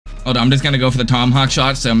Hold on, I'm just gonna go for the tomahawk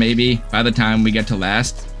shot, so maybe by the time we get to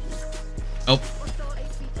last. Oh.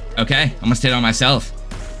 Okay, almost hit on myself.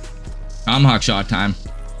 Tomahawk shot time.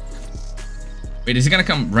 Wait, is it gonna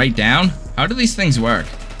come right down? How do these things work?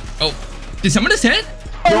 Oh, did someone just hit?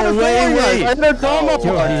 No way!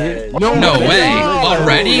 No way!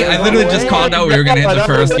 Already? I literally just called out we were gonna hit the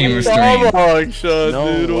first game of stream.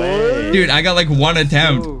 No way. Dude, I got like one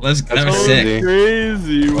attempt. That was sick.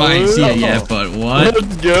 Crazy. Well, I didn't see it yet, but what?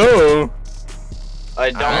 Let's go.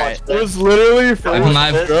 I don't watch It this. was literally for I've been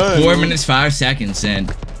live 4 minutes 5 seconds,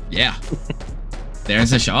 and yeah,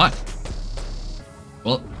 there's a shot.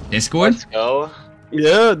 Well, Discord. Let's go.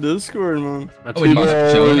 Yeah, Discord, man. Oh, it must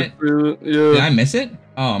have shown it. Yeah. Did I miss it?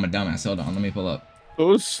 Oh, I'm a dumbass. Hold on, let me pull up. It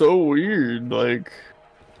was so weird. Like,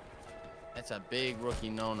 That's a big rookie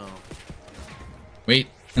no-no. Wait,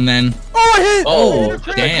 and then. oh, I hit. Oh,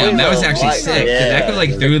 damn, that was actually sick. Did that go like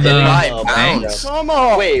through the thing? Come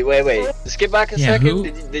on. Wait. Skip back a Yeah, second.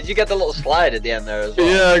 who? Did you get the little slide at the end there as well?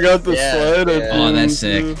 Yeah, I got the Yeah, slide. yeah. Oh, that's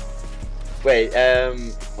sick. Wait,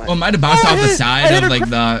 Well, it might have bounced off the side of like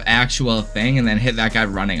the actual thing and then hit that guy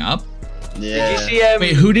running up. Did you see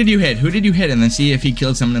Wait, who did you hit? Who did you hit? And then see if he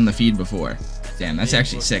killed someone in the feed before. Damn, that's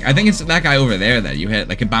actually sick. I think it's that guy over there that you hit.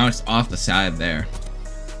 Like it bounced off the side there.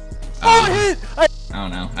 I don't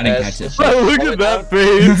know. I didn't catch it. Look at that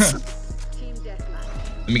face.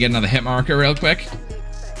 Let me get another hit marker real quick.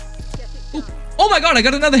 Oh my god, I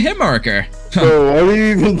got another hit marker. Bro, why are you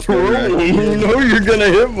even throwing? You know you're gonna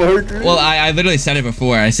hit marker. Well, I literally said it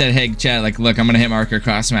before. I said, hey, chat, like, look, I'm gonna hit marker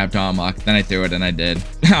cross map tomahawk. Then I threw it and I did.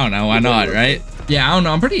 I don't know, why not, right? Yeah, I don't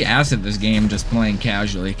know. I'm pretty ass at this game, just playing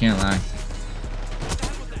casually. Can't lie.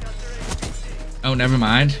 Oh, never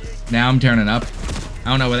mind. Now I'm turning up. I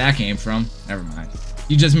don't know where that came from. Never mind.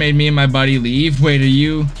 You just made me and my buddy leave. Wait,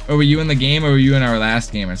 were you in the game or were you in our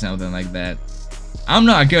last game or something like that? I'm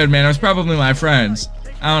not good, man. It was probably my friends.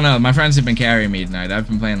 I don't know. My friends have been carrying me tonight. I've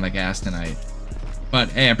been playing like ass tonight. But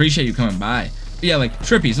hey, I appreciate you coming by. But yeah, like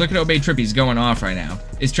Trippy's. Look at Obey Trippy's going off right now.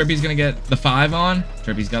 Is Trippy's gonna get the 5 on?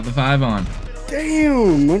 Trippy's got the 5 on.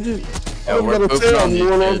 Damn, I gotta say I'm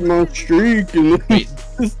going off my watch and Wait.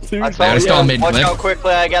 I Ladder told stall you, mid watch clip. how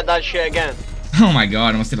quickly I get that shit again. Oh my god,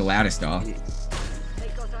 I almost did a ladder stall.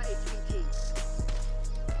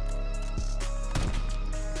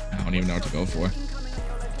 I don't even know what to go for.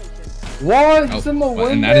 What? Oh, It's in the well,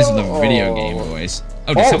 window. and that is the video game, boys.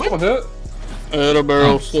 Oh, did someone? hit? I had a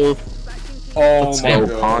barrel stuff. Oh my go,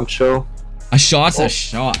 god. Poncho. A shot's a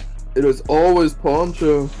shot. It is always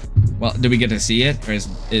Poncho. Well, did we get to see it, or is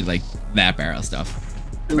it like that barrel stuff?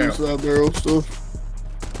 It was that barrel stuff.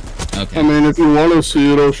 Okay. I mean, if you want to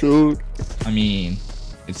see it, I'll show it. I mean,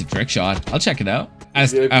 it's a trick shot. I'll check it out. I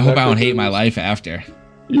Yeah, hope I don't hate exactly. my life after.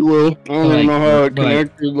 You will. I don't Like, even know how it but like-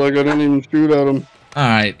 connected. Like, I didn't even shoot at him. All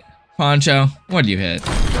right, Poncho, what do you hit?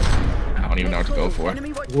 I don't even know what to go for.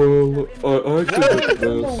 Well, I could hit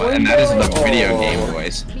this. Well, and that is the video game,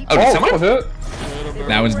 boys. Oh, did someone? hit?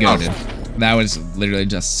 That was goated. That was literally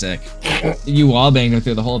just sick. You wall banged her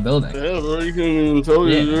through the whole building. Yeah, bro, you couldn't even tell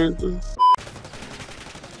Yeah. you right there.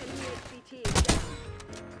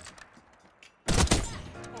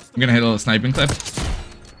 I'm gonna hit a little sniping clip.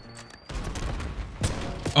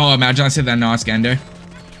 Oh, imagine I said that Nos Gender.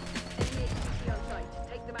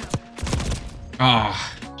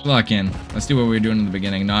 Oh, lock in. Let's do what we were doing in the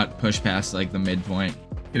beginning, not push past like the midpoint.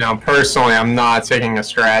 You know, personally, I'm not taking a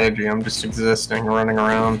strategy. I'm just existing, running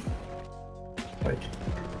around. Like,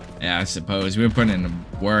 Yeah, I suppose. We were putting in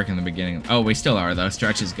work in the beginning. Oh, we still are though.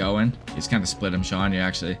 Stretch is going. He's kind of split him, Sean. You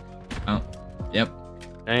actually. Oh, yep.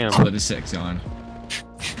 Damn. Split his 6 on.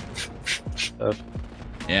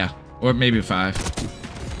 Yeah, or maybe 5.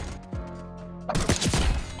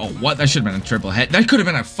 Oh, what? That should have been a triple hit. That could have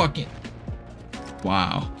been a fucking.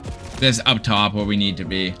 Wow. This up top where we need to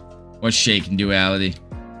be. What's shake and duality?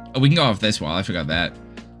 Oh, we can go off this wall. I forgot that.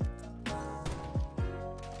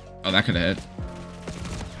 Oh, that could have hit.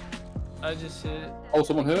 I just hit. Oh,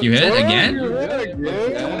 someone hit? You hit it again? You hit it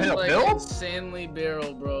again? Someone hit a Like build? insanely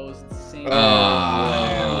barrel, bro. It's insane.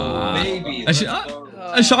 Maybe. A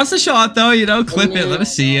shot's a shot, though. You know, clip it. Let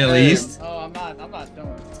us see at least. Oh, I'm not doing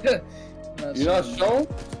it. You not shown?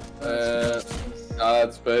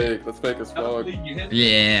 That's fake. That's fake as fuck.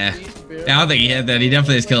 Yeah. I don't think he hit that. He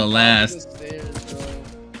definitely has killed last.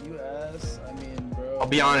 I'll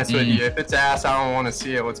be honest with you. If it's ass, I don't want to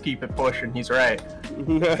see it. Let's keep it pushing. He's right.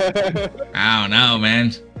 I don't know,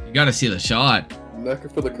 man. You gotta see the shot.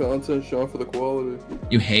 Necca for the content, Sean for the quality.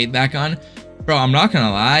 You hate that gun? Bro, I'm not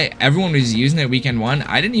gonna lie. Everyone was using it weekend 1.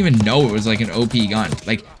 I didn't even know it was like an OP gun.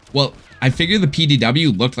 Like, well, I figured the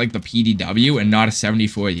PDW looked like the PDW and not a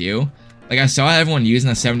 74U. Like, I saw everyone using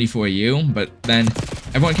the 74U, but then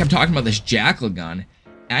everyone kept talking about this Jackal gun.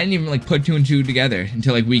 And I didn't even, like, put 2 and 2 together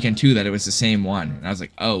until, like, weekend 2 that it was the same one. And I was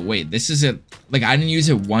like, oh, wait, this is it. Like, I didn't use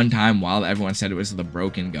it one time while everyone said it was the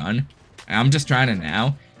broken gun. And I'm just trying it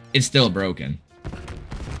now. It's still broken.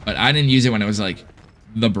 But I didn't use it when it was, like,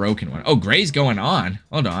 the broken one. Oh, Gray's going on.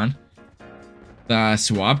 Hold on. The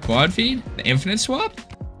swap quad feed? The infinite swap?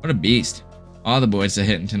 What a beast. All the boys are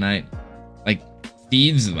hitting tonight. Like,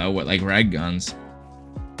 feeds, though, with, like, reg guns.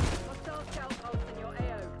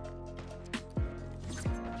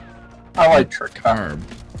 I like Trickshot.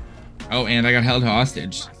 Oh, and I got held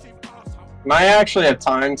hostage. And I actually have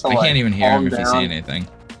time to, I like, can't even hear him if calm you say down. anything.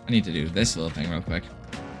 I need to do this little thing real quick.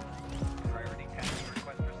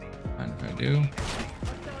 Mind if I do?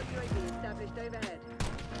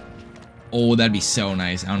 Oh, that'd be so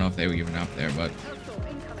nice. I don't know if they were even up there, but...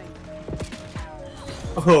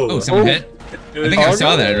 Oh, someone hit? I think I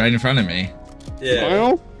saw that right in front of me.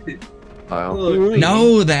 Yeah.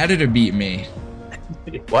 No, the editor beat me.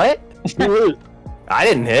 What? I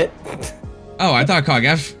didn't hit. Oh, I thought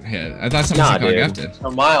CogF hit. I thought someone said CogF did. A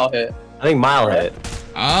mile hit. I think MWII hit.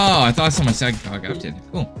 Oh, I thought someone said CogF did.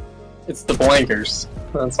 Cool. It's the blankers.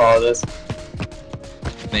 That's all it is.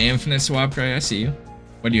 The infinite swap tray, I see you.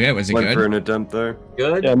 What do you hit? Was it Went good? for an attempt there.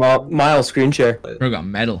 Good? Yeah, mile screen share. Bro got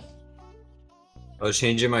metal. I was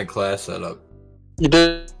changing my class setup. You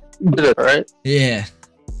did it, right? Yeah.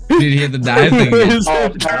 Did he hit the dive thing again? Oh,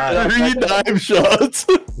 3 dive shots.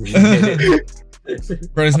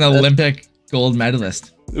 Bro's an Olympic gold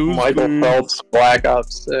medalist. Michael Phelps, Black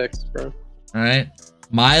Ops 6, bro. Alright.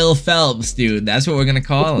 Mile Phelps, dude. That's what we're gonna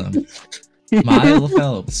call him. Mile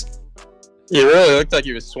Phelps. You really looked like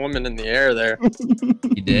you was swimming in the air there.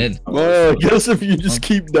 He did. Well, I guess if you just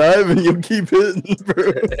keep diving, you'll keep hitting,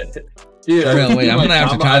 bro. Dude, For real, wait, I'm gonna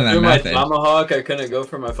have to try that my method. tomahawk, I couldn't go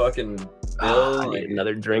for my fucking bill. I need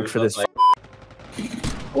another drink for this.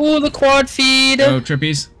 Ooh, the quad feed. Oh,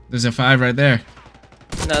 Trippies. There's a 5 right there.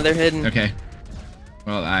 No, they're hidden. Okay.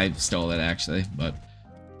 Well, I stole it actually, but...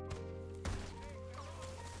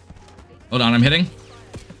 Hold on, I'm hitting.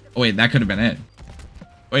 Oh wait, that could have been it.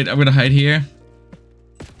 Wait, I'm gonna hide here.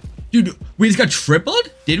 Dude, we just got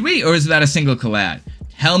tripled? Did we? Or is that a single collab?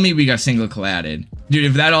 Tell me we got single collabed. Dude,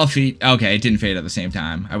 if that all feed... Okay, it didn't fade at the same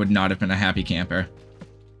time. I would not have been a happy camper.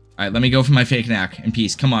 Alright, let me go for my fake knack in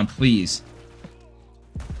peace. Come on, please.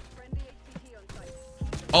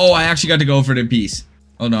 Oh, I actually got to go for it in peace.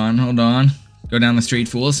 Hold on, hold on. Go down the street,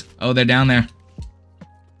 fools. Oh, they're down there.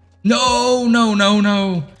 No, no, no,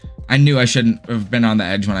 no. I knew I shouldn't have been on the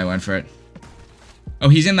edge when I went for it. Oh,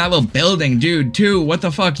 he's in that little building, dude, too. What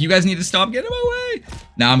the fuck? You guys need to stop getting away.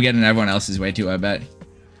 Now I'm getting everyone else's way, too, I bet.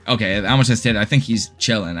 Okay, how much just hit? I think he's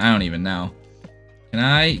chilling. I don't even know. Can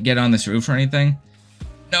I get on this roof or anything?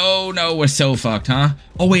 No, no, we're so fucked, huh?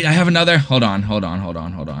 Oh, wait, I have another. Hold on, hold on, hold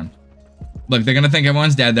on, hold on. Look, they're gonna think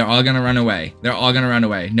everyone's dead. They're all gonna run away. They're all gonna run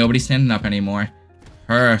away. Nobody's standing up anymore.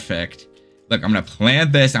 Perfect. Look, I'm gonna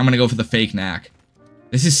plant this. I'm gonna go for the fake knack.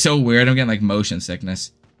 This is so weird. I'm getting, like, motion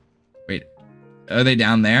sickness. Wait. Are they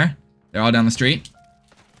down there? They're all down the street?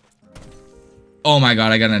 Oh my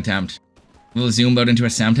god, I got an attempt. A little zoom load into a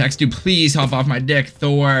Semtex. Dude, please hop off my dick,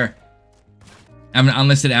 Thor. I have an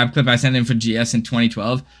unlisted app clip I sent in for GS in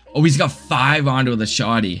 2012. Oh, he's got 5 onto the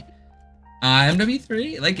shoddy.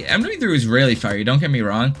 MWIII? Like, MWIII was really fiery, don't get me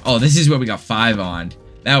wrong. Oh, this is what we got 5 on.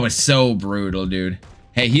 That was so brutal, dude.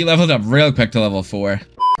 Hey, he leveled up real quick to level 4.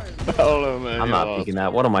 I don't know, man. I'm not peeking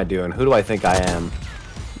that. What am I doing? Who do I think I am?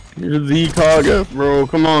 You're the CogF, bro.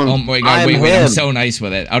 Come on. Oh my god, wait, I'm so nice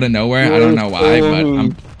with it. Out of nowhere, I don't know why, but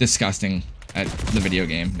I'm disgusting at the video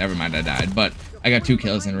game. Never mind, I died. But I got 2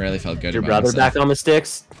 kills and really felt good Your about brother myself. back on the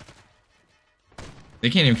sticks? They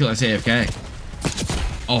can't even kill us AFK.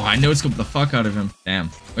 Oh, I no-scoped the fuck out of him. Damn.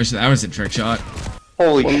 Wish that was a trick shot.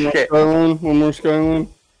 Holy One more shit. Skyline. One more Skyline.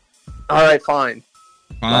 Alright, fine.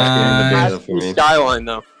 Fine. Skyline,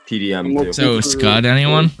 though. TDM too. So, Scud,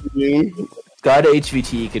 anyone? Scud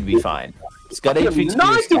HVT could be fine. Scud HVT I'm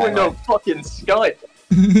not is doing no Skyline. fucking Scud.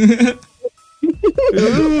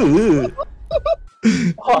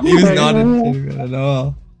 He was not into it at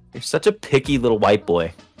all. You're such a picky little white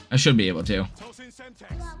boy. I should be able to.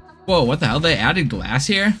 Whoa, what the hell? They added glass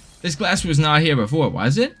here? This glass was not here before,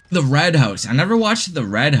 was it? The Red House. I never watched the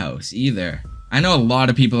Red House either. I know a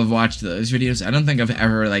lot of people have watched those videos. I don't think I've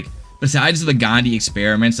ever, like, besides the Gandhi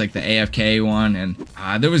experiments, like the AFK one, and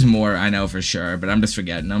there was more I know for sure, but I'm just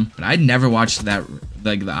forgetting them. But I'd never watched that,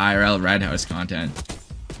 like, the IRL Red House content.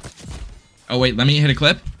 Oh, wait, let me hit a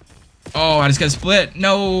clip. Oh, I just got split.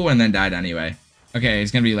 No, and then died anyway. Okay,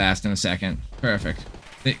 he's gonna be last in a second. Perfect.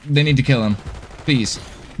 They need to kill him. Please.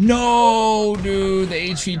 No, dude, the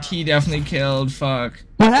HVT definitely killed. Fuck.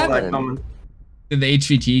 What happened? Did the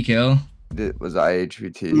HVT kill? Was I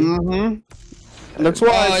HVT? Mm-hmm. That's why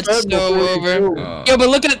I it's said so over. Yo, but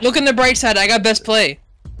look on the bright side. I got best play.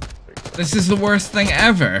 This is the worst thing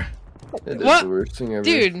ever. It is What? the worst thing ever.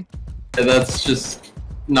 Dude, And that's just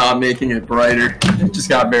not making it brighter. It just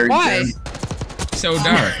got very why? dim. So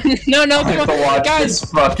dark. No, I come have to on, watch guys.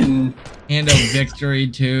 this fucking Handle victory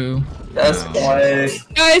too. best play.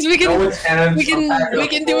 Guys, we No can attempts. we can I'm we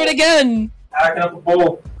can do it again. Packing up a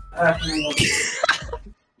bowl.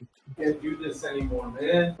 Can't do this anymore,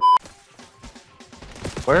 man.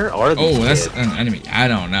 Where are these Oh, that's kids? an enemy. I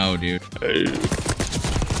don't know, dude.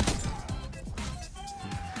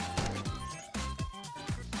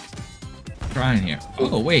 Trying here.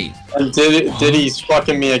 Oh wait. Diddy's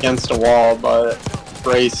fucking me against a wall, but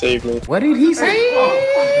Ray saved me. What did he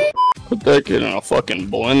say? Put that kid in a fucking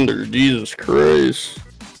blender. Jesus Christ.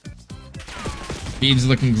 Beads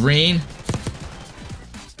looking green.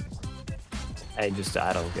 I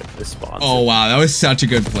don't get this spawn. Oh wow, that was such a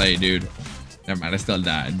good play, dude. Never mind, I still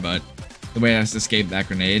died, but the way I just escaped that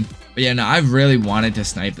grenade. But yeah, no, I really wanted to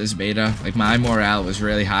snipe this beta. Like my morale was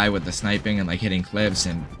really high with the sniping and like hitting clips,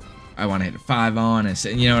 and I want to hit a 5 on, and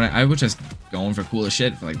you know, I was just going for cool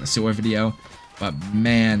shit for like the SoaR video. But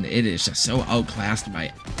man, it is just so outclassed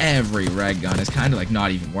by every reg gun. It's kind of like not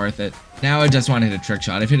even worth it. Now I just want to hit a trick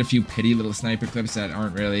shot. I've hit a few pity little sniper clips that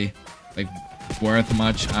aren't really like worth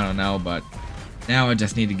much. I don't know, but now I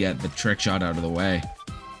just need to get the trick shot out of the way.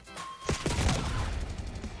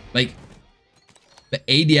 Like the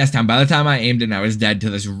ADS time, by the time I aimed it, I was dead to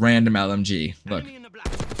this random LMG. Look.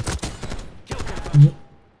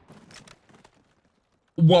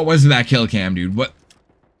 What was that kill cam, dude? What?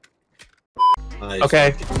 Nice.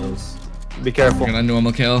 Okay. Be careful. I got a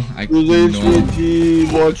normal kill. I It was normal.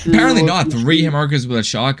 HVT, watch your- Apparently watch not. your 3 shit. hit markers with a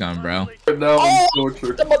shotgun, bro. Right now in SoaR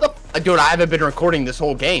Trick. Dude, I haven't been recording this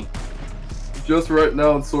whole game. Just right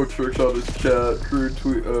now in SoaR Trickshot is chat.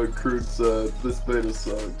 Crude said this beta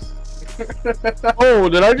sucks. Oh,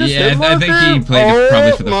 did I just Yeah, hit I think marker? he played it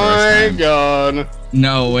probably for the Oh first my god.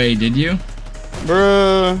 No way, did you?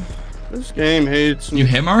 Bruh. This game hates me. You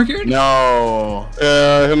hit markered? No.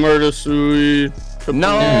 Yeah, him or the Sui.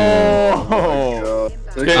 No.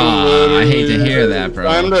 I hate to hear that, bro.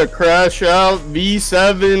 Time to crash out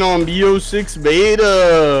V7 on BO6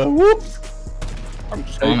 beta. Whoop.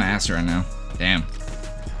 I'm ass right now. Damn.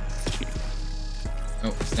 Oh,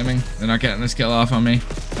 stimming. They're not getting this kill off on me.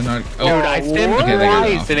 They're not. Oh, Dude, I stimmed okay, they got it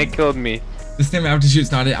twice off. and it killed me. The stim after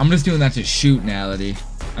shoot's not it. I'm just doing that to shoot, Nality.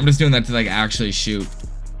 I'm just doing that to like actually shoot.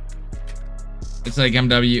 It's like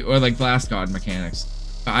MW or like Blast God mechanics.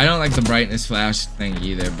 But I don't like the brightness flash thing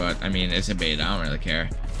either, but I mean, it's a beta. I don't really care.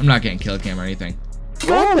 I'm not getting kill cam or anything.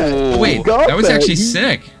 Oh, Wait, that was actually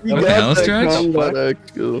sick. What the hell, Stretch?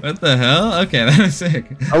 What the hell? Okay, that was sick.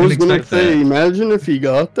 I was gonna expect say, that. imagine if he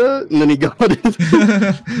got that and then he got it.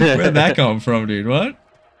 Where'd that come from, dude? What?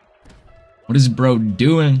 What is bro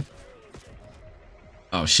doing?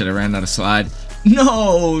 Oh shit, I ran out of slide.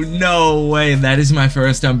 No way. That is my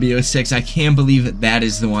first on BO6. I can't believe that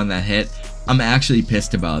is the one that hit. I'm actually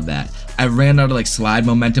pissed about that. I ran out of like slide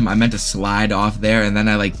momentum. I meant to slide off there and then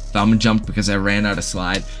I like thumb jumped because I ran out of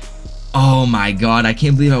slide. Oh my god, I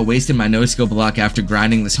can't believe I wasted my no-scope luck after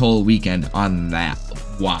grinding this whole weekend on that.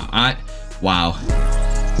 Wow. Wow.